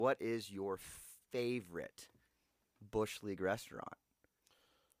what is your favorite Bush League restaurant?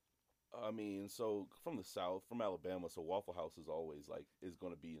 I mean, so from the South, from Alabama, so Waffle House is always is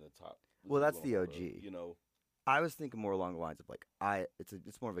going to be in the top. Well, that's One the of OG. you know. I was thinking more along the lines of like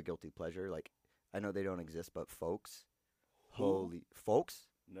it's more of a guilty pleasure. Like I know they don't exist, but folks, Who? holy folks.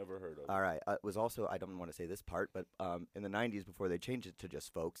 Never heard of All it. right, it was also I don't want to say this part, but in the '90s before they changed it to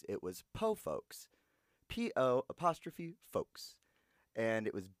just folks, it was Po Folks, PO apostrophe folks, and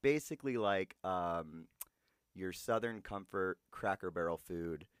it was basically like your Southern Comfort Cracker Barrel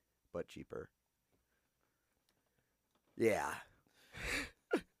food, but cheaper. Yeah.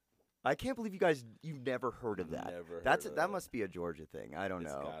 I can't believe you've never heard of that. Never heard That's of that that. must be a Georgia thing. I don't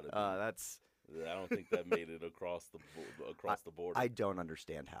It's know. gotta be. That's I don't think that made it across the border. I don't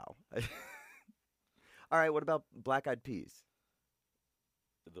understand how. All right, what about Black Eyed Peas?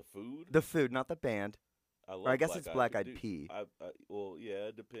 The food. The food, not the band. I love. Or I guess it's Black Eyed Dude, Pea. well, yeah,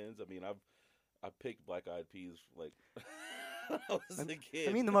 it depends. I mean, I picked Black Eyed Peas like when I was a kid.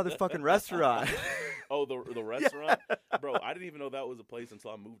 I mean the motherfucking restaurant. Oh, the restaurant, bro. I didn't even know that was a place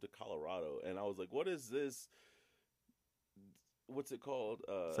until I moved to Colorado, and I was like, "What is this? What's it called?"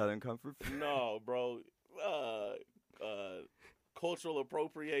 Southern Comfort food. No, bro. Cultural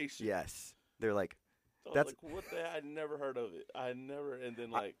appropriation. Yes. They're like I was that's- like, what the hell? I'd never heard of it. I never. And then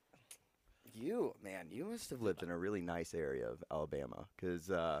like, you must have lived in a really nice area of Alabama cuz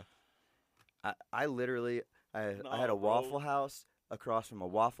I literally I had Nah, a bro. Waffle House across from a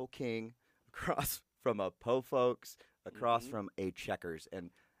Waffle King, across from a Po Folks, across Mhm. from a Checkers,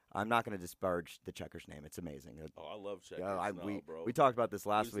 and I'm not going to disparage the Checkers name. It's amazing. oh, I love Checkers. Yeah, No, bro. we talked about this We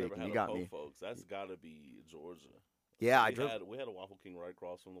last just week, never and had you a got Po me. Folks. That's got to be Georgia. Yeah, We had a Waffle King right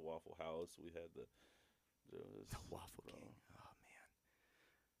across from the Waffle House. We had the Waffle bro. King. Oh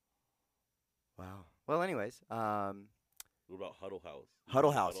man. Wow. Well, anyways, What about Huddle House? You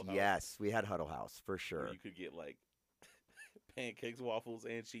Huddle remember House. Yes, we had Huddle House for Where sure. you could get like pancakes, waffles,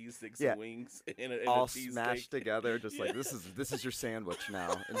 and cheese sticks, Yeah. and wings, and a All cheesesteak. smashed together, just like Yeah. this is your sandwich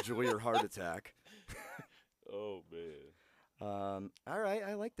now. Enjoy your heart attack. Oh man. All right,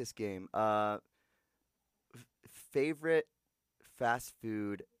 I like this game. Favorite fast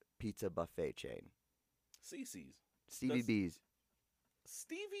food pizza buffet chain? CC's. Stevie That's- B's.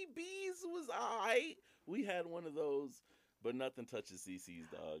 Stevie B's was alright. We had one of those, but nothing touches CC's,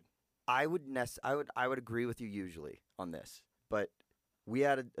 dog. I would agree with you usually on this, but we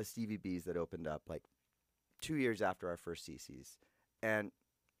had a Stevie B's that opened up like 2 years after our first CC's, and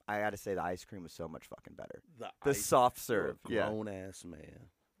I got to say the ice cream was so much fucking better. The soft serve, yeah. grown ass man.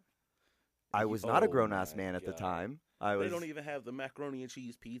 I was not a Oh grown ass my man at the God. time. I They was. don't even have the macaroni and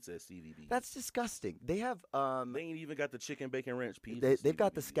cheese pizza at Stevie B's. That's disgusting. They have They ain't even got the chicken bacon ranch pizza. They, at they've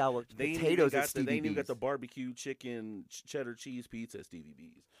got the Stevie B's. scalloped They ain't even potatoes got at the, Stevie They ain't even got B's. the barbecue chicken cheddar cheese pizza at Stevie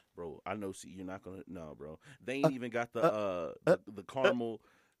B's, bro. I know. See, you're not gonna. No, bro. They ain't even got the caramel.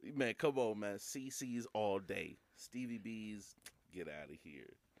 Man, come on, man. CC's all day. Stevie B's, get out of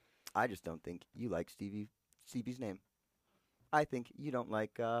here. I just don't think you like Stevie's name. I think you don't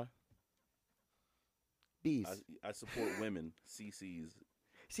like bees. I support women. CC's.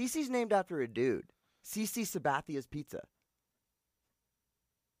 CC's named after a dude. CC Sabathia's Pizza.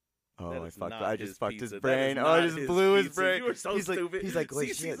 That Oh, is I not just his fucked his pizza. That brain. is Oh, I not just his blew his pizza. brain. You are so he's stupid. Like, he's like, wait,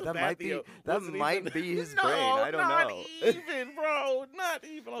 CC shit, that might be wasn't even- his No, brain. I don't not know. even, bro. Not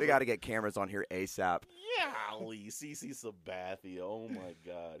even. I was We got to get cameras on here ASAP. Golly, CC Sabathia. Oh my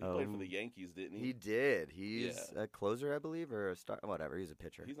God, he played for the Yankees, didn't he? He did. He's Yeah. a closer, I believe, or a star. Whatever. He's a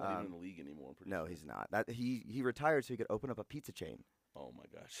pitcher. He's not even in the league anymore. I'm pretty No, sure. he's not. That he retired so he could open up a pizza chain. Oh my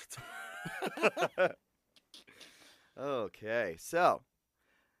gosh. Okay, so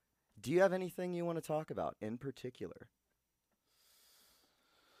do you have anything you want to talk about in particular?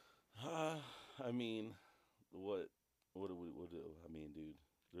 I mean, what do we? I mean, dude,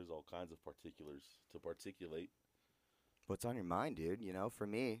 there's all kinds of particulars to particulate. What's on your mind, dude? You know, for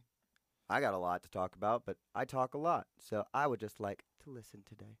me, I got a lot to talk about, but I talk a lot, so I would just like to listen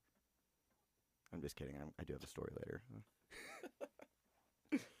today. I'm just kidding. I do have a story later.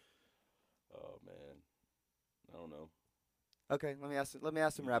 Oh man, I don't know. Okay, let me ask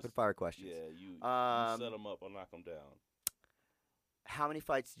some You rapid just- fire questions. Yeah, you set them up. I'll knock them down. How many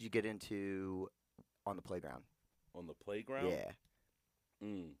fights did you get into on the playground? On the playground. Yeah.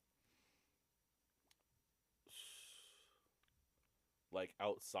 Like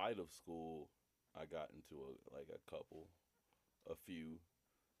outside of school, I got into a few,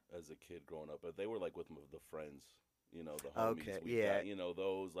 as a kid growing up. But they were like with the friends, the homies. Okay, We yeah. got,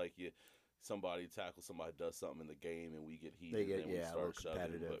 those somebody tackles somebody does something in the game and we get heated They get- and we yeah, a little start shoving.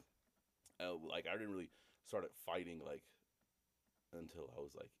 competitive. But I didn't really start fighting like until I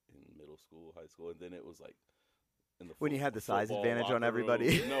was like in middle school, high school, and then it was like in the When you had the size football advantage on locker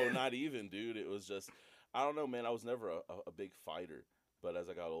everybody. room. No, not even, dude. It was just I don't know, man. I was never a big fighter, but as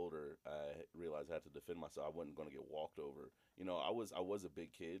I got older, I realized I had to defend myself. I wasn't going to get walked over. You know, I was a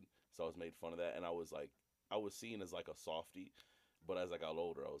big kid, so I was made fun of that, and I was seen as like a softie. But as I got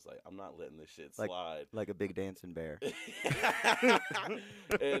older, I was like, I'm not letting this shit slide. Like a big dancing bear.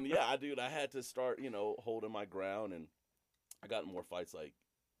 And yeah, dude, I had to start, holding my ground, and I got in more fights like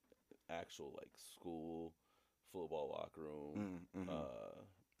actual like school, football locker room,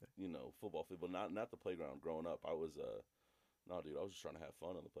 football field, but not the playground. Growing up, I was no, dude, I was just trying to have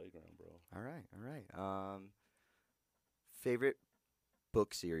fun on the playground, bro. All right. Favorite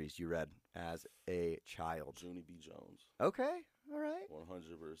book series you read as a child? Junie B. Jones. Okay, all right.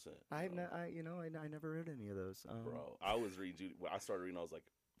 100%. I never read any of those. Bro, I was reading Junie. I started reading. I was like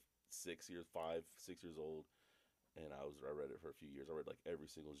 6 years old, and I read it for a few years. I read like every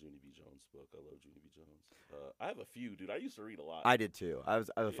single Junie B. Jones book. I love Junie B. Jones. I have a few, dude. I used to read a lot. I did too. I was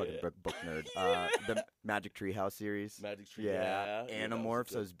a fucking book nerd. The Magic Treehouse series. Magic Tree. Yeah.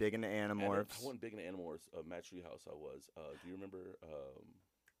 Animorphs. I was big into Animorphs. I wasn't big into Animorphs. Magic Treehouse. I was. Do you remember?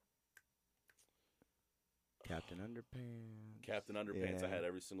 Captain Underpants. Captain Underpants. Yeah. I had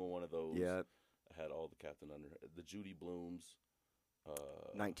every single one of those. Yeah. I had all the the Judy Blooms.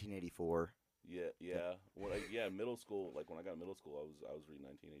 1984. Yeah. Middle school. Like when I got in middle school, I was reading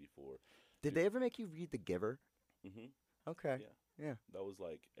 1984. Did they ever make you read The Giver? Mhm. Okay. Yeah. That was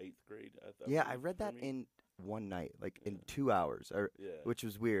like 8th grade. I read that in one night, like in 2 hours, which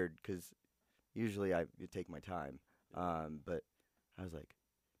was weird because usually I take my time. But I was like,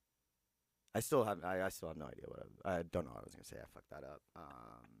 I still have no idea I don't know what I was gonna say. I fucked that up.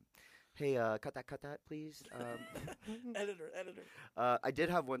 Hey, cut that, please. Editor. I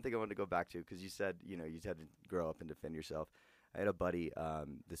did have one thing I wanted to go back to because you said, you had to grow up and defend yourself. I had a buddy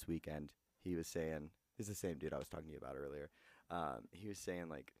this weekend. He was saying, he's the same dude I was talking to you about earlier. He was saying,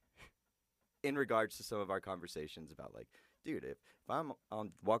 like, in regards to some of our conversations about, like, dude, if I'm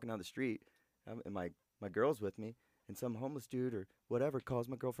walking down the street and my girl's with me and some homeless dude or whatever calls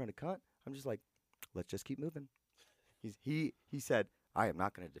my girlfriend a cunt, I'm just like, let's just keep moving. He said, I am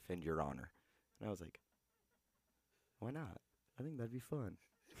not going to defend your honor. And I was like, why not? I think that'd be fun.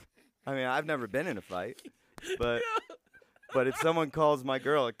 I mean, I've never been in a fight, but if someone calls my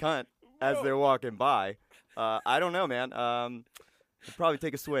girl a cunt as they're walking by, I don't know, man. I'd probably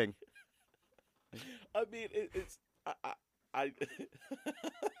take a swing. I mean, it's I I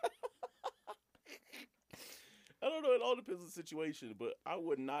don't know. It all depends on the situation, but I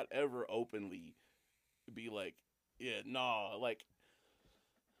would not ever openly be like, yeah, nah, like.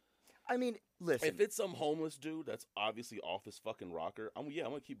 I mean, listen. If it's some homeless dude that's obviously off his fucking rocker, I'm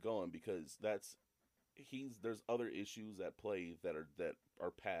gonna keep going because there's other issues at play that are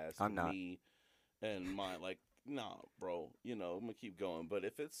past me and mine. Like, nah, bro, I'm gonna keep going. But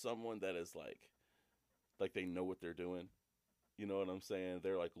if it's someone that is like they know what they're doing, you know what I'm saying?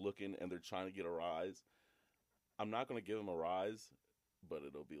 They're like looking and they're trying to get a rise. I'm not gonna give them a rise, but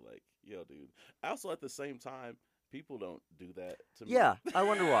it'll be like, yo, dude. Also, at the same time, people don't do that to me. Yeah, I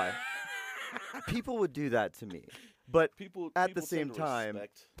wonder why. People would do that to me, but at the same time,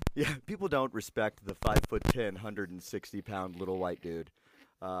 people don't respect the 5'10", 160-pound little white dude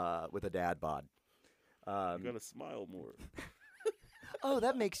with a dad bod. You're gonna smile more. Oh,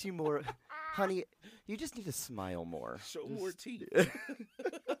 that makes you more, honey. You just need to smile more. Show more teeth.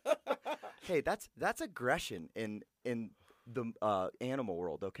 Hey, that's aggression in the animal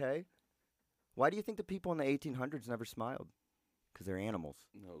world. Okay, why do you think the people in the 1800s never smiled? Because they're animals.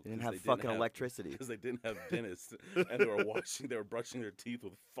 No, they didn't have fucking electricity. Because they didn't have dentists, and they were brushing their teeth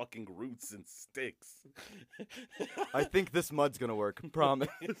with fucking roots and sticks. I think this mud's gonna work. Promise.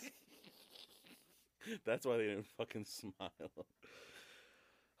 That's why they didn't fucking smile.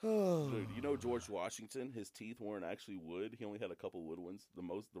 Dude, you know George Washington? His teeth weren't actually wood. He only had a couple wood ones. The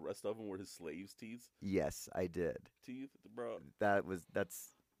rest of them were his slaves' teeth. Yes, I did. Teeth, bro.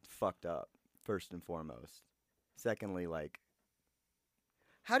 That's fucked up. First and foremost. Secondly, like,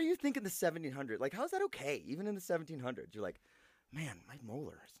 how do you think in the 1700s? Like, how's that okay? Even in the 1700s, you're like, man, my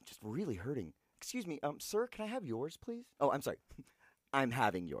molar is just really hurting. Excuse me, sir, can I have yours, please? Oh, I'm sorry. I'm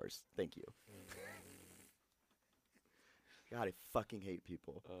having yours. Thank you. God, I fucking hate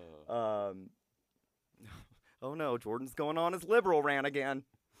people. Oh no, Jordan's going on his liberal rant again.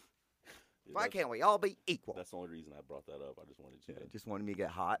 Yeah, why can't we all be equal? That's the only reason I brought that up. I just wanted you to. Just wanted me to get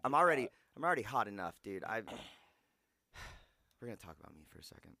hot. I'm already hot enough, dude. We're gonna talk about me for a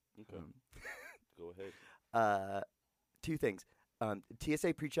second. Okay. Go ahead. 2 things.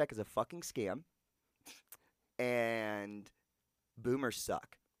 TSA PreCheck is a fucking scam, and boomers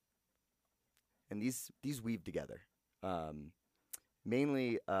suck. And these weave together.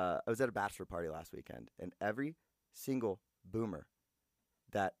 Mainly, I was at a bachelor party last weekend, and every single boomer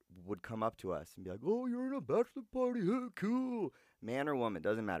that would come up to us and be like, "Oh, you're in a bachelor party, huh, cool." Man or woman,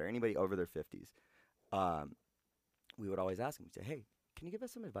 doesn't matter. Anybody over their 50s. We would always ask them, we'd say, "Hey, can you give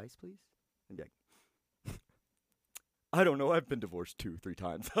us some advice, please?" And be like, "I don't know. I've been divorced 2-3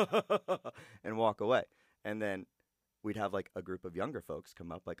 times," and walk away. And then we'd have like a group of younger folks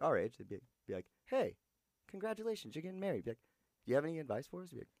come up, like our age. They'd be like, "Hey, congratulations, you're getting married." Be like, "Do you have any advice for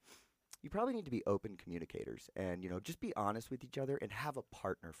us?" Be like, "You probably need to be open communicators and, just be honest with each other and have a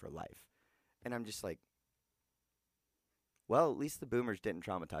partner for life." And I'm just like, well, at least the boomers didn't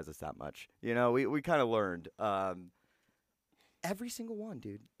traumatize us that much. We kind of learned. Every single one,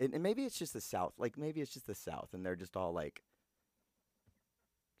 dude. And maybe it's just the South. Like, maybe it's just the South, and they're just all like,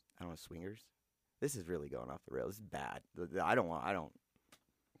 I don't know, swingers. This is really going off the rails. This is bad. I don't.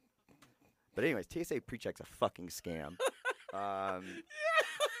 But anyways, TSA PreCheck's a fucking scam.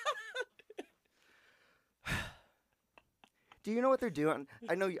 Do you know what they're doing?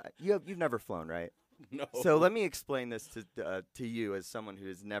 I know you've never flown, right? No. So let me explain this to you as someone who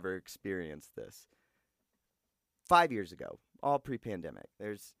has never experienced this. 5 years ago, all pre-pandemic,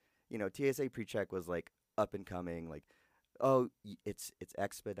 there's, TSA PreCheck was like up and coming, like, oh, it's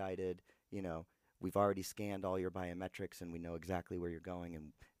expedited, we've already scanned all your biometrics and we know exactly where you're going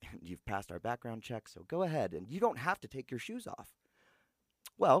and you've passed our background check, so go ahead and you don't have to take your shoes off.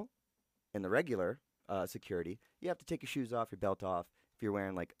 Well, in the regular security, you have to take your shoes off, your belt off. If you're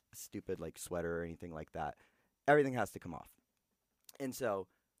wearing like a stupid like sweater or anything like that, everything has to come off. And so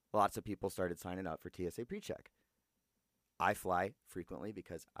lots of people started signing up for TSA PreCheck. I fly frequently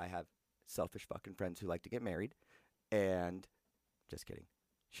because I have selfish fucking friends who like to get married. And just kidding.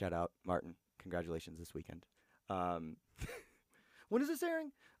 Shout out, Martin. Congratulations this weekend. When is this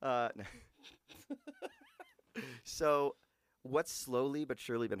airing? No. So what's slowly but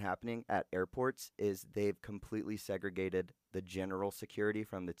surely been happening at airports is they've completely segregated the general security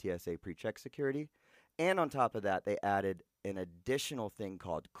from the TSA PreCheck security. And on top of that, they added an additional thing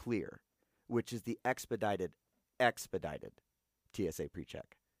called Clear, which is the expedited TSA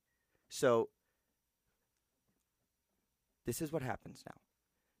PreCheck. So this is what happens now.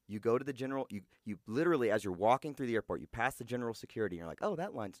 You go to the general, you literally, as you're walking through the airport, you pass the general security, and you're like, oh,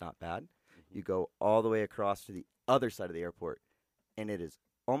 that line's not bad. Mm-hmm. You go all the way across to the other side of the airport, and it is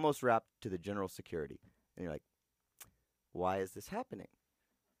almost wrapped to the general security. And you're like, why is this happening?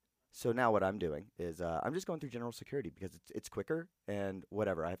 So now what I'm doing is I'm just going through general security because it's quicker and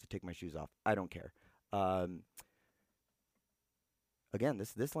whatever. I have to take my shoes off. I don't care. Again,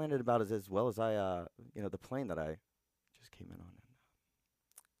 this landed about as well as I, the plane that I just came in on.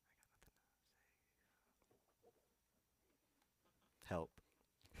 Help.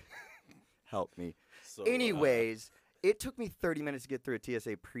 Help me. So, anyways, it took me 30 minutes to get through a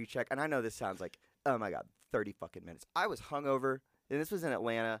TSA PreCheck, and I know this sounds like, oh my God, 30 fucking minutes. I was hungover, and this was in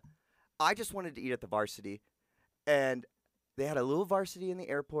Atlanta. I just wanted to eat at the Varsity, and they had a little Varsity in the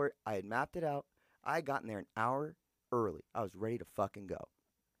airport. I had mapped it out. I had gotten there an hour early. I was ready to fucking go.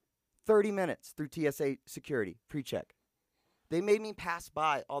 30 minutes through TSA security, PreCheck. They made me pass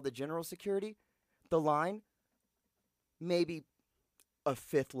by all the general security. The line, maybe a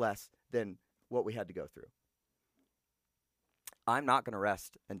fifth less than what we had to go through. I'm not going to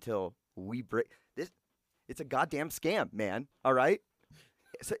rest until we break this. It's a goddamn scam, man. All right?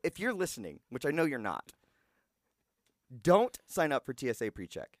 So if you're listening, which I know you're not, don't sign up for TSA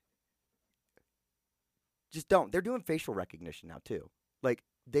PreCheck. Just don't. They're doing facial recognition now too. Like,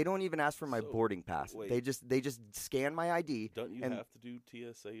 they don't even ask for my boarding pass. Wait. They just scan my ID. Don't you have to do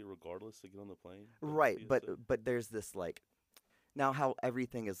TSA regardless to get on the plane? Right, but there's this like, now how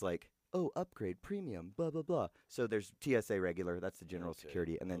everything is like, oh, upgrade, premium, blah, blah, blah. So there's TSA regular, that's the general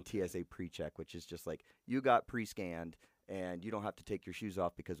security, and then TSA PreCheck, which is just like, you got pre-scanned, and you don't have to take your shoes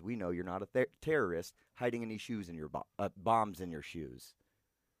off because we know you're not a terrorist hiding any shoes in your bombs in your shoes.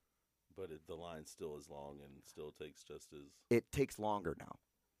 But the line still is long and still takes just as... It takes longer now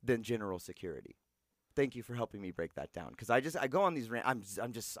than general security. Thank you for helping me break that down, because I go on these rants.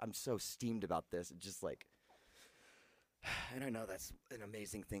 I'm so steamed about this. It's just like... And I know that's an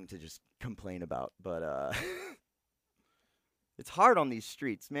amazing thing to just complain about, but it's hard on these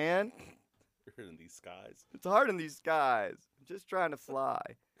streets, man. In these skies. It's hard in these skies. I'm just trying to fly.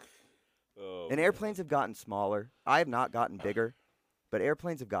 And airplanes have gotten smaller. I have not gotten bigger, but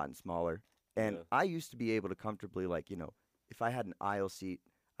airplanes have gotten smaller. And I used to be able to comfortably, like, if I had an aisle seat,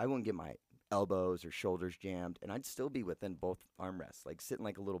 I wouldn't get my elbows or shoulders jammed, and I'd still be within both armrests, like sitting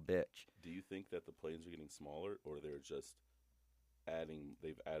like a little bitch. Do you think that the planes are getting smaller, or they're just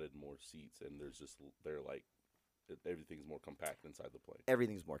they've added more seats, and they're like everything's more compact inside the plane.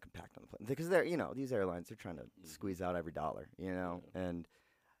 Everything's more compact on the plane because they're these airlines are trying to squeeze out every dollar, Yeah. and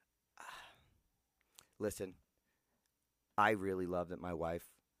listen, I really love that my wife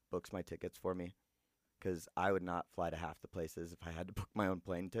books my tickets for me because I would not fly to half the places if I had to book my own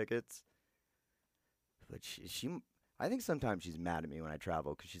plane tickets. But I think sometimes she's mad at me when I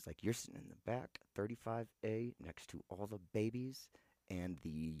travel because she's like, "You're sitting in the back, 35A, next to all the babies and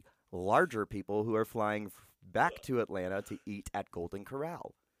the larger people who are flying back to Atlanta to eat at Golden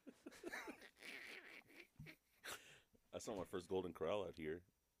Corral." I saw my first Golden Corral out here.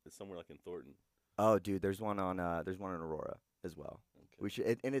 It's somewhere like in Thornton. Oh, dude, there's one in Aurora as well. Okay. We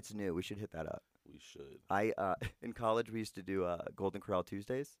should, and it's new. We should hit that up. We should. I in college we used to do Golden Corral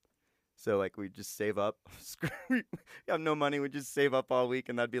Tuesdays. So like we just save up. We have no money. We just save up all week,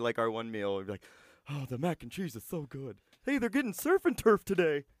 and that'd be like our one meal. We'd be like, "Oh, the mac and cheese is so good. Hey, they're getting surf and turf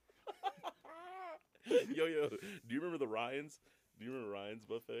today." Yo, do you remember the Ryans? Do you remember Ryan's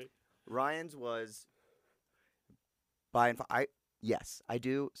buffet? Ryan's was yes, I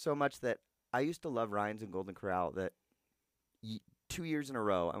do so much that I used to love Ryan's and Golden Corral that 2 years in a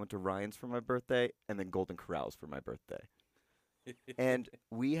row I went to Ryan's for my birthday and then Golden Corral's for my birthday. And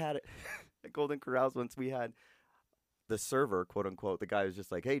we had at Golden Corral's once we had the server, quote unquote, the guy was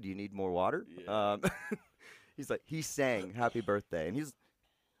just like, "Hey, do you need more water?" Yeah. He's like, he sang "Happy Birthday," and he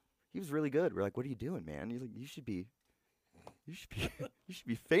was really good. We're like, "What are you doing, man?" He's like, you should be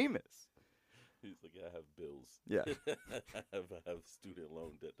famous." He's like, "Yeah, I have bills. Yeah. I have student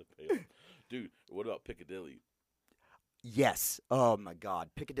loan debt to pay off." Dude, what about Piccadilly? Yes. Oh my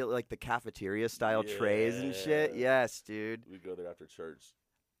God, Piccadilly, like the cafeteria style trays and shit. Yeah. Yes, dude. We go there after church.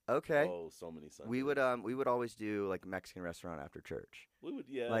 Okay. Oh, so many Sundays. We would always do like a Mexican restaurant after church. We would,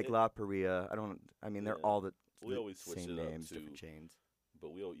 yeah. Like La Paria. They're Yeah. all the We always switched same it up, names, too. different chains. But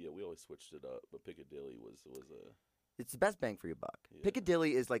we always switched it up. But Piccadilly was a It's the best bang for your buck. Yeah.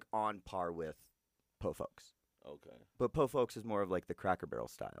 Piccadilly is like on par with Po Folks. okay. But Po Folks is more of like the Cracker Barrel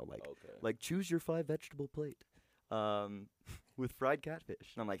style. Okay. Like choose your 5 vegetable plate. With fried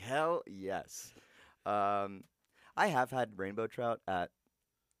catfish. And I'm like, hell yes. I have had rainbow trout at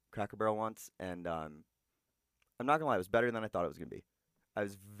Cracker Barrel once, and I'm not gonna lie, it was better than I thought it was gonna be. I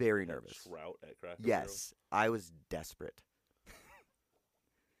was very nervous. Trout at Cracker Barrel? Yes, I was desperate.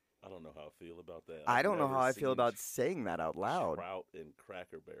 I don't know how I feel about that. I I've don't know never how I feel seen about saying that out loud. Trout and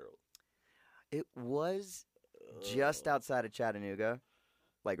Cracker Barrel. It was just outside of Chattanooga,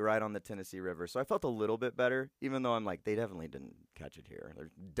 like right on the Tennessee River. So I felt a little bit better, even though I'm like, they definitely didn't catch it here. There's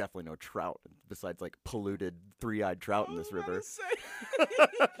definitely no trout besides like polluted 3-eyed trout in this river.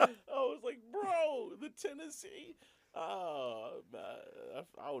 I was like, bro, the Tennessee. I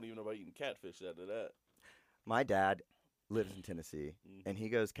don't even know about eating catfish after that. My dad lives in Tennessee, and he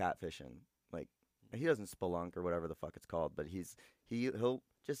goes catfishing. Like, he doesn't spelunk or whatever the fuck it's called, but he'll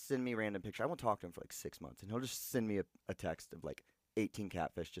just send me random pictures. I won't talk to him for like 6 months, and he'll just send me a text of like 18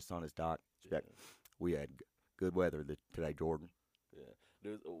 catfish just on his dock. Yeah. Like, we had good weather today, Jordan.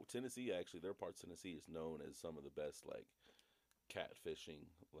 Yeah, Tennessee actually. Their part of Tennessee is known as some of the best like catfishing,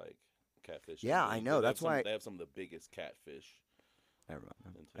 catfishing. Yeah, I know. That's why they have some of the biggest catfish. Never mind.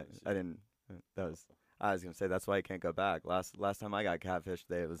 in Tennessee. I didn't. I was gonna say that's why I can't go back. Last time I got catfish,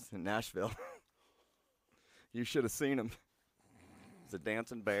 it was in Nashville. You should have seen him. It's a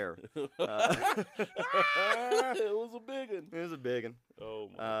dancing bear. It was a big one. It was a big one. Oh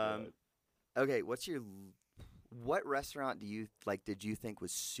my god. Okay, what restaurant did you think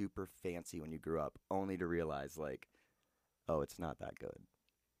was super fancy when you grew up, only to realize like, oh, it's not that good?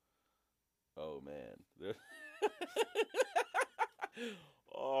 Oh man.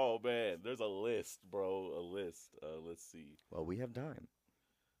 Oh man, there's a list, bro. A list. Let's see. Well, we have time.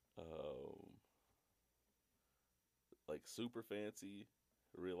 Like super fancy.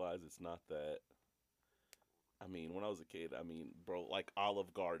 Realize it's not that. I mean, when I was a kid, bro, like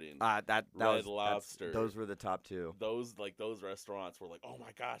Olive Garden, Red Lobster. Those were the top two. Those restaurants were like, oh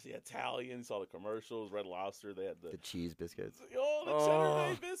my gosh, the Italian. You saw the commercials, Red Lobster. They had the cheese biscuits. The cheddar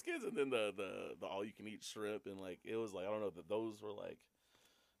bay biscuits, and then the all you can eat shrimp, and like it was like I don't know that those were like,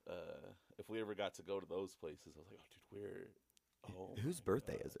 if we ever got to go to those places, I was like, oh dude, whose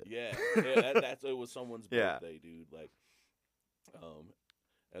birthday is it? Yeah, it was someone's birthday, dude. Like,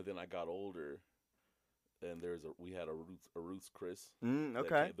 and then I got older. And we had a Ruth's Chris.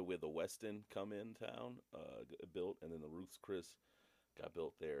 Okay. With the Westin come in town, built, and then the Ruth's Chris got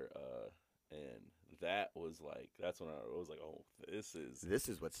built there, and that's when I was like, oh, this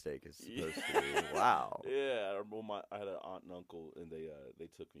is what steak is supposed to be. Wow. Yeah, I had an aunt and uncle, and they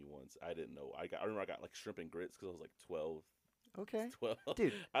took me once. I didn't know. I remember I got like shrimp and grits because I was like 12. Okay. 12.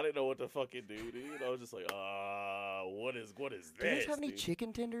 Dude. I didn't know what to fucking do, dude. I was just like, what is Do you this? guys have any dude?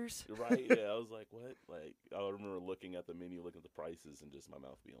 chicken tenders? Right? Yeah. I was like, what? Like, I remember looking at the menu, looking at the prices, and just my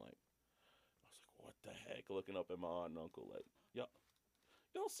mouth being like, I was like, what the heck? Looking up at my aunt and uncle, like, y'all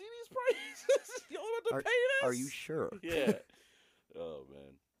don't see these prices? Y'all about to pay this? Are you sure? Yeah. Oh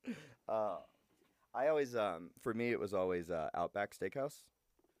man. I always for me it was always Outback Steakhouse.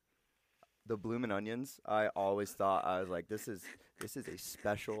 The Bloomin' Onions. I always thought I was like, this is a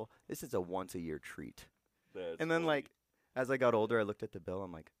special. This is a once a year treat. That's And then funny. like as I got older, I looked at the bill.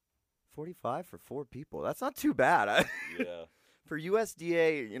 I'm like, 45 for 4 people. That's not too bad. Yeah. For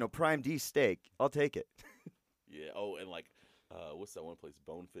USDA, prime D steak, I'll take it. Yeah. Oh, and like, what's that one place?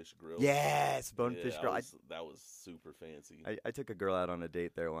 Bonefish Grill. Yes, Bonefish Grill. That was super fancy. I took a girl out on a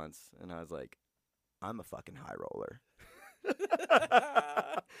date there once, and I was like, I'm a fucking high roller.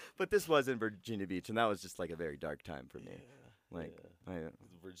 But this was in Virginia Beach, and that was just like a very dark time for me. Yeah, Like, yeah.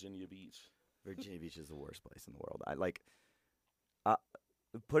 Virginia Beach. Virginia Beach is the worst place in the world. I like,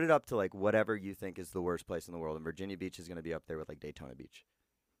 put it up to like whatever you think is the worst place in the world, and Virginia Beach is going to be up there with like Daytona Beach.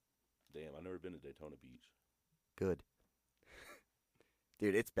 Damn, I've never been to Daytona Beach. Good.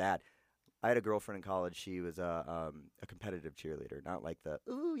 Dude, it's bad. I had a girlfriend in college. She was a competitive cheerleader, not like the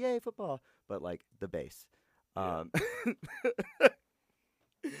ooh yay football, but like the bass. Yeah.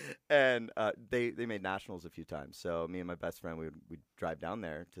 And they made nationals a few times. So me and my best friend we'd drive down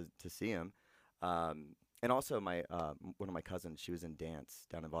there to see him. And also my one of my cousins, she was in dance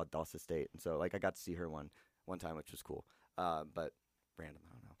down in Valdosta State, and so like I got to see her one time, which was cool. But random,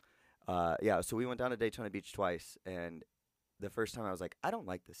 I don't know. Yeah, so we went down to Daytona Beach twice, and the first time I was like, I don't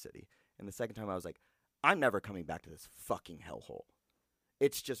like this city. And the second time I was like, I'm never coming back to this fucking hellhole.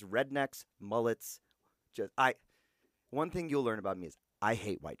 It's just rednecks, mullets. One thing you'll learn about me is I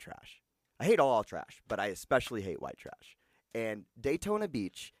hate white trash. I hate all trash, but I especially hate white trash. And Daytona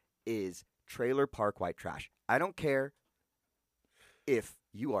Beach is trailer park white trash. I don't care if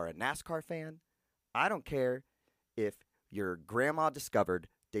you are a NASCAR fan. I don't care if your grandma discovered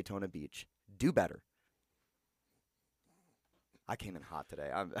Daytona Beach. Do better. I came in hot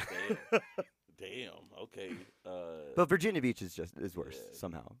today. Damn. Okay. But Virginia Beach is worse Yeah.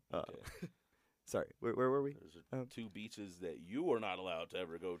 somehow. Okay. Sorry, where were we? There's 2 beaches that you are not allowed to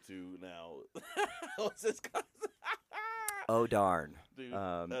ever go to now. What's this? Oh darn, Dude,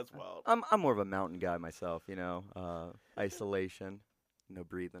 that's wild. I'm more of a mountain guy myself. Isolation, no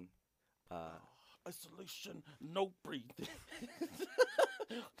breathing. Isolation, no breathing.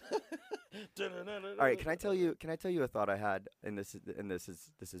 All right, can I tell you a thought I had? And this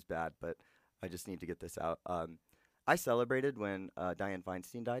is bad, but I just need to get this out. I celebrated when Dianne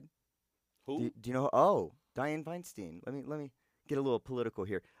Feinstein died. Who? Do you know? Oh, Dianne Feinstein. Let me get a little political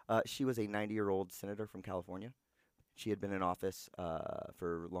here. She was a 90-year-old senator from California. She had been in office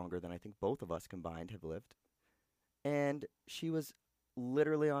for longer than I think both of us combined have lived, and she was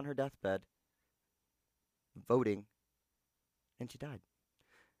literally on her deathbed voting, and she died.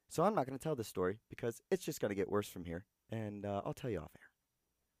 So I'm not going to tell this story because it's just going to get worse from here, and I'll tell you off air.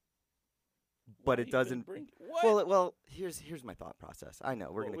 But it doesn't. What? Well, here's my thought process. I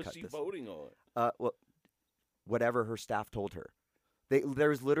know we're going to cut this. What was she voting on? Well, whatever her staff told her.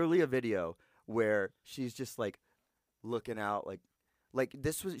 There's literally a video where she's just like looking out, like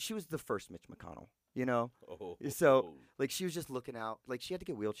she was the first Mitch McConnell, Oh. So like she was just looking out, like she had to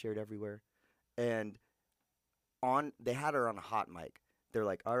get wheelchaired everywhere, and they had her on a hot mic. They're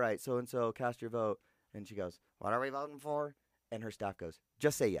like, all right, so and so, cast your vote, and she goes, what are we voting for? And her staff goes,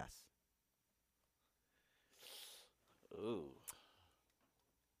 just say yes. Ooh.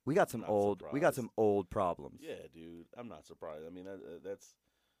 We got some Not old problems. Yeah, dude. I'm not surprised. I mean, that's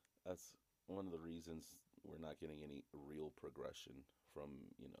one of the reasons we're not getting any real progression from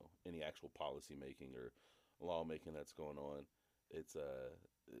any actual policy making or lawmaking that's going on. It's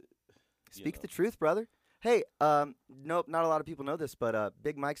Speak the truth, brother. Hey, nope, not a lot of people know this, but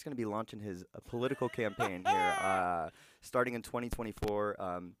Big Mike's going to be launching his political campaign here, starting in 2024.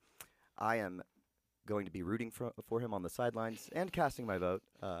 I am going to be rooting for him on the sidelines and casting my vote.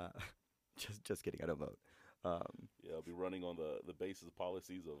 Just kidding, I don't vote. Yeah, I'll be running on the basis of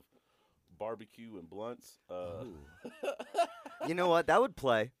policies of barbecue and blunts. You know what? That would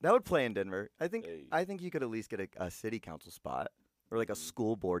play. That would play in Denver. I think. Hey. I think you could at least get a city council spot or like a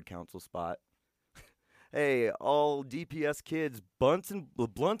school board council spot. Hey, all DPS kids, blunts and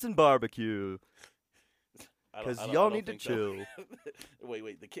barbecue. Because y'all need to chill.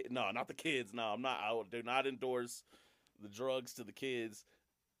 Wait, the kid? No, not the kids. No, I'm not. I do not endorse the drugs to the kids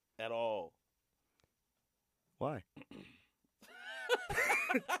at all. Why?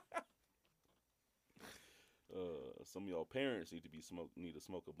 Some of y'all parents need to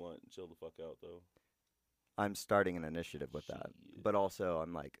smoke a blunt and chill the fuck out though. I'm starting an initiative with that, Shit. but also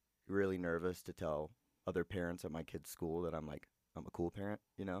I'm like really nervous to tell other parents at my kid's school that I'm a cool parent.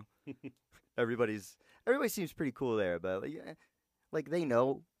 You know, everybody seems pretty cool there, but like, yeah, like they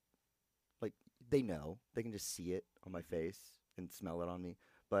know, they can just see it on my face and smell it on me.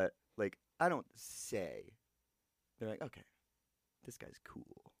 But like I don't say, they're like, okay, this guy's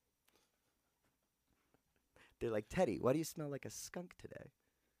cool. They're like, Teddy, why do you smell like a skunk today?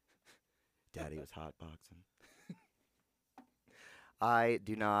 Daddy was hotboxing. I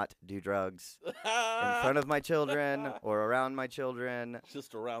do not do drugs in front of my children or around my children.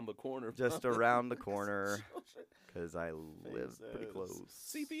 Just around the corner. Just around the corner, because I live pretty close.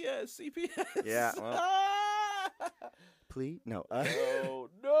 CPS. Yeah, well. Please? No. Oh,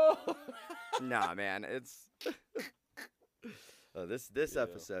 no. Nah, man. It's... This Yeah.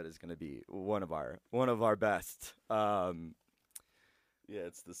 episode is going to be one of our best. Yeah,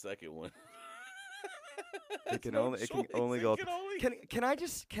 it's the second one. It can only go. Can I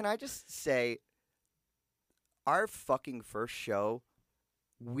just say, our fucking first show,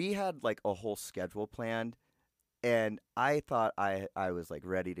 we had like a whole schedule planned, and I thought I was like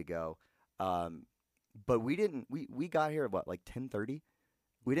ready to go, but we didn't. We got here at what, like 10:30.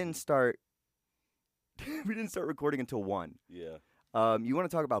 We didn't start. We didn't start recording until 1. Yeah. You want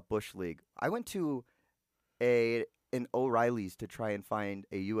to talk about Bush League? I went to an O'Reilly's to try and find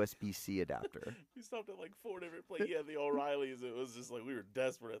a USB-C adapter. We stopped at like 4 different places. Yeah, the O'Reillys. It was just like we were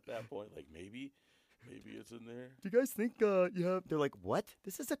desperate at that point. Like maybe it's in there. Do you guys think you have? They're like, what?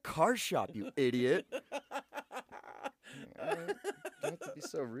 This is a car shop, you idiot. You have to be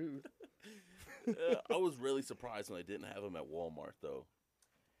so rude. I was really surprised when I didn't have them at Walmart though.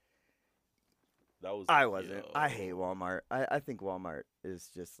 That was. I wasn't. I hate Walmart. I think Walmart is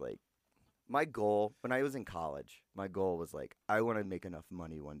just like, my goal when I was in college. My goal was like, I want to make enough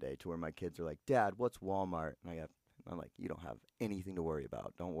money one day to where my kids are like, Dad, what's Walmart? And I'm like, you don't have anything to worry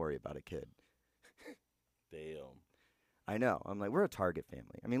about. Don't worry about it, kid. Damn. I know. I'm like, we're a Target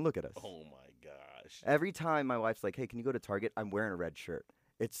family. I mean, look at us. Oh my gosh. Every time my wife's like, hey, can you go to Target? I'm wearing a red shirt.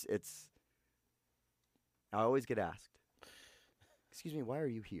 It's. I always get asked, excuse me, why are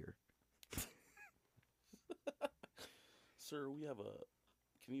you here? Sir, we have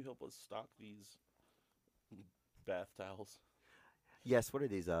can you help us stock these bath towels? Yes, what are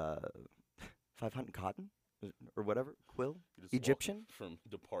these? 500 cotton? Or whatever? Quill? You just Egyptian? walk from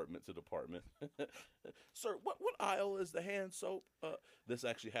department to department. Sir, what aisle is the hand soap? This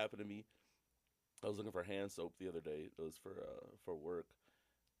actually happened to me. I was looking for hand soap the other day. It was for work.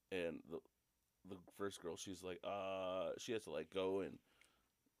 And the first girl, she's like, she has to like go and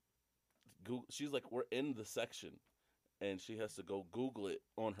Google. She's like, we're in the section. And she has to go Google it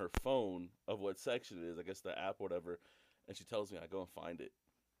on her phone of what section it is. I guess the app or whatever. And she tells me, I go and find it.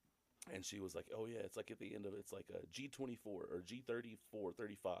 And she was like, oh, yeah, it's like at the end of it. It's like a G24 or G34,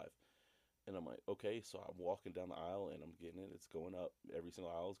 35. And I'm like, okay. So I'm walking down the aisle and I'm getting it. It's going up. Every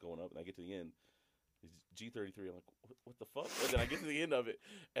single aisle is going up. And I get to the end. It's G33. I'm like, what the fuck? And then I get to the end of it.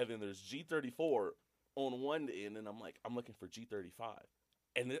 And then there's G34 on one end. And I'm like, I'm looking for G35.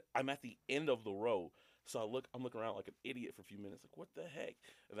 And I'm at the end of the row. So I'm looking around like an idiot for a few minutes, like, what the heck?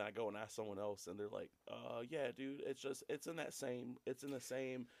 And then I go and ask someone else, and they're like, yeah, dude, it's in the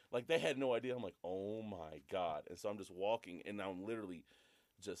same, like, they had no idea. I'm like, oh my God. And so I'm just walking, and I'm literally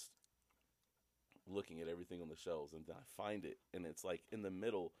just looking at everything on the shelves, and then I find it, and it's like in the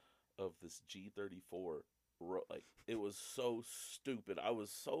middle of this G34 row. Like, it was so stupid. I was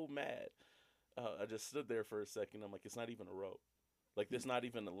so mad. I just stood there for a second. I'm like, it's not even a row. Like, there's not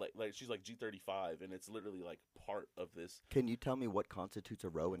even like she's like G35, and it's literally like part of this. Can you tell me what constitutes a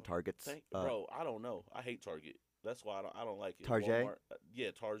row in Target's? Bro, I don't know. I hate Target. That's why I don't like it. Target? Walmart,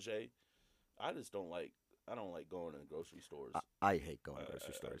 yeah, Target. I just don't like. I don't like going to grocery stores. I hate going to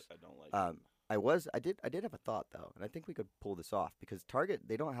grocery stores. I don't like. I did have a thought though, and I think we could pull this off because Target,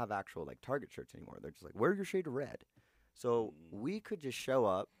 they don't have actual like Target shirts anymore. They're just like, wear your shade of red. So we could just show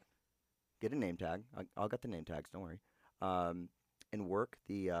up, get a name tag. I'll get the name tags. Don't worry. And work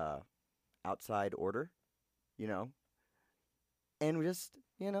the outside order, and we just,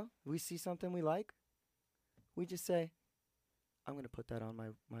 we see something we like, we just say, I'm going to put that on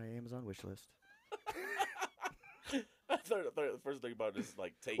my Amazon wish list. I thought the first thing about it is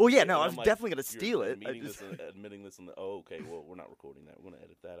like take. Well, yeah, no, I was like, definitely going to steal it. Admitting this on the. Oh, okay. Well, we're not recording that. We're going to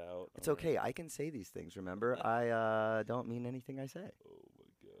edit that out. It's okay. I can say these things. Remember, I don't mean anything I say. Oh my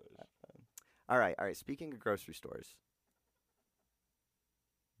gosh. All right. Speaking of grocery stores.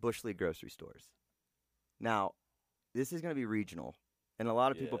 Bush League grocery stores. Now, this is going to be regional, and a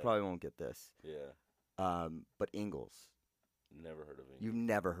lot of people probably won't get this. Yeah. But Ingles, Never heard of it. you've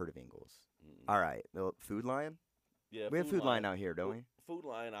never heard of Ingles. Mm-mm. All right, the Food Lion. Yeah, We have Food Lion out here, don't we? Food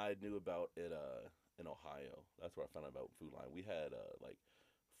Lion I knew about it in Ohio. That's where I found out about Food Lion. We had like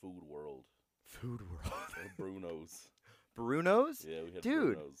Food World Food World. or Bruno's. Bruno's. Yeah, we had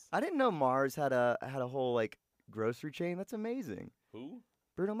Dude, Bruno's. I didn't know Mars had a whole like grocery chain. That's amazing. Who?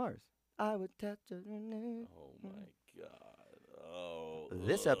 Bruno Mars. I would touch a Oh my god. Oh.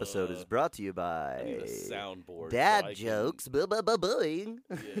 This episode is brought to you by I need a soundboard. Dad so I can- Jokes. Boing.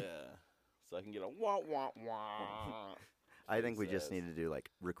 Yeah. So I can get a wah wah wah. I think we just Says. need to do like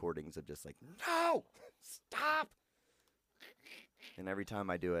recordings of just like no, stop. And every time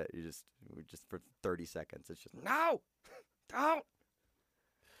I do it, we just for 30 seconds, it's just no, don't.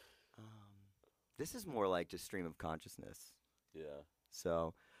 This is more like just stream of consciousness. Yeah.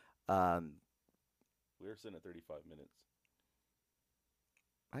 So, We were sitting at 35 minutes.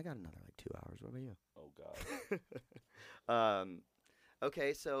 I got another like 2 hours. What about you? Oh god.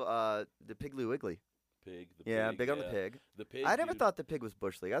 Okay, so the Piggly Wiggly. Pig. The Yeah, pig, big on the yeah. pig. The pig. I never dude, thought the pig was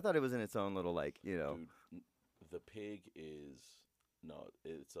bush league. I thought it was in its own little like, you know. Dude, the pig is no.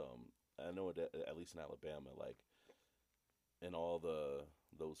 It's I know it at least in Alabama, like in all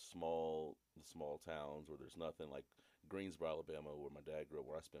those small towns where there's nothing, like Greensboro, Alabama, where my dad grew up,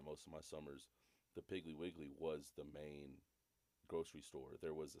 where I spent most of my summers. The Piggly Wiggly was the main grocery store.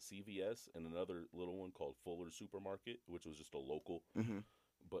 There was a CVS and another little one called Fuller Supermarket, which was just a local. Mm-hmm.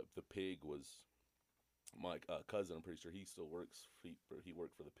 But the pig was my cousin. I'm pretty sure he still works. He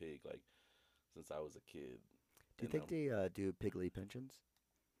worked for the pig like since I was a kid. Do you And, think they do Piggly pensions?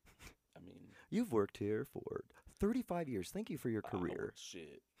 I mean, You've worked here for 35 years. Thank you for your career.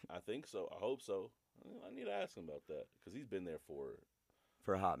 shit. I think so. I hope so. I need to ask him about that because he's been there for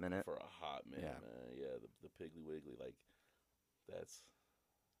For a hot minute. a hot minute, Yeah. man. Yeah, the Piggly Wiggly, like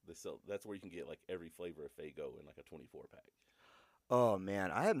that's where you can get like every flavor of Faygo in like a 24 pack. Oh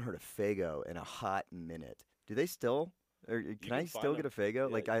man, I hadn't heard of Faygo in a hot minute. Do they still? Or can can I find still get a them. Faygo?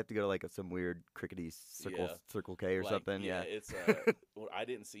 Yeah. Like I have to go to like some weird crickety Yeah. Circle K or Like, something. Yeah. It's well, I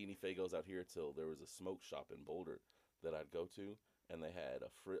didn't see any Faygos out here till there was a smoke shop in Boulder that I'd go to, and they had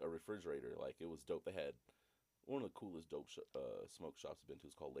a refrigerator. Like it was dope. They had one of the coolest dope smoke shops I've been to.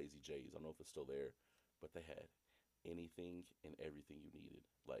 It's called Lazy J's. I don't know if it's still there, but they had anything and everything you needed.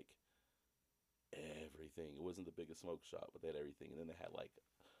 Like everything. It wasn't the biggest smoke shop, but they had everything. And then they had like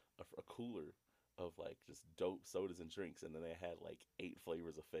a cooler of like just dope sodas and drinks, and then they had like 8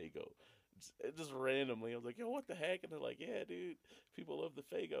 flavors of Faygo. Just randomly, I was like, "Yo, what the heck?" And they're like, "Yeah, dude, people love the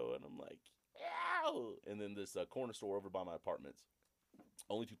Faygo," and I'm like, "Ow!" And then this corner store over by my apartments.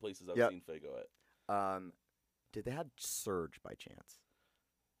 Only 2 places I've Yep. seen Faygo at. Did they have Surge by chance?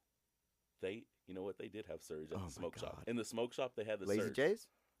 You know what? They did have Surge at Oh my the smoke shop. God. In the smoke shop, they had the Lazy Surge. J's?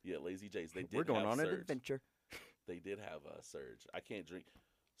 Yeah, Lazy J's. They did. We're going have on an Surge. adventure. They did have a Surge. I can't drink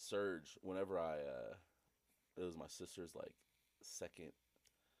Surge. Whenever it was my sister's like second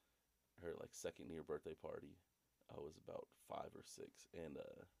year birthday party. I was about 5 or 6, and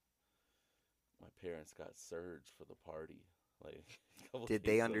my parents got Surge for the party. Like, a couple Did days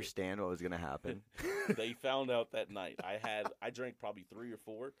they later. understand what was going to happen? They found out that night. I drank probably 3 or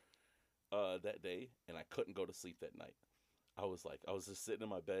 4 that day, and I couldn't go to sleep that night. I was just sitting in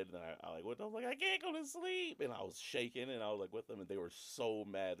my bed, and I was like, I can't go to sleep, and I was shaking, and I was like with them, and they were so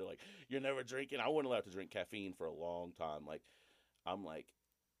mad. They're like, "You're never drinking." I wasn't allowed to drink caffeine for a long time. Like,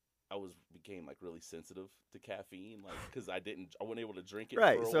 became like really sensitive to caffeine, like because I wasn't able to drink it.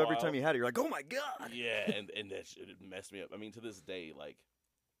 Right. For a So every while. time you had it, you're like, oh my God. Yeah, and that shit messed me up. I mean, to this day, like,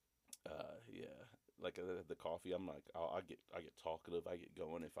 yeah, like the coffee, I'm like, I get talkative, I get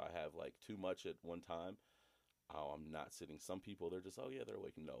going if I have like too much at one time. Oh, I'm not sitting. Some people, they're just, oh yeah, they're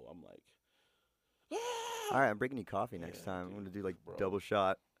awake. No, I'm like, All right, I'm bringing you coffee next Yeah, time. I'm going to dude, do like bro. double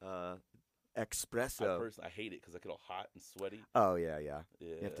shot espresso. I hate it because I get all hot and sweaty. Oh, yeah. Yeah,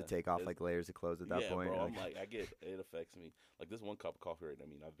 You have to take off It's- like layers of clothes at that yeah, point. bro. You're I'm like, it affects me. Like this one cup of coffee right now. I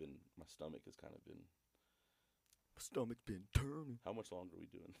mean, my stomach has kind of been. my stomach's been turning. How much longer are we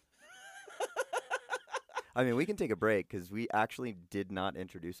doing? I mean, we can take a break because we actually did not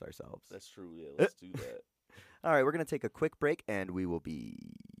introduce ourselves. That's true. Yeah, let's do that. All right, we're going to take a quick break and we will be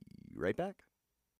right back.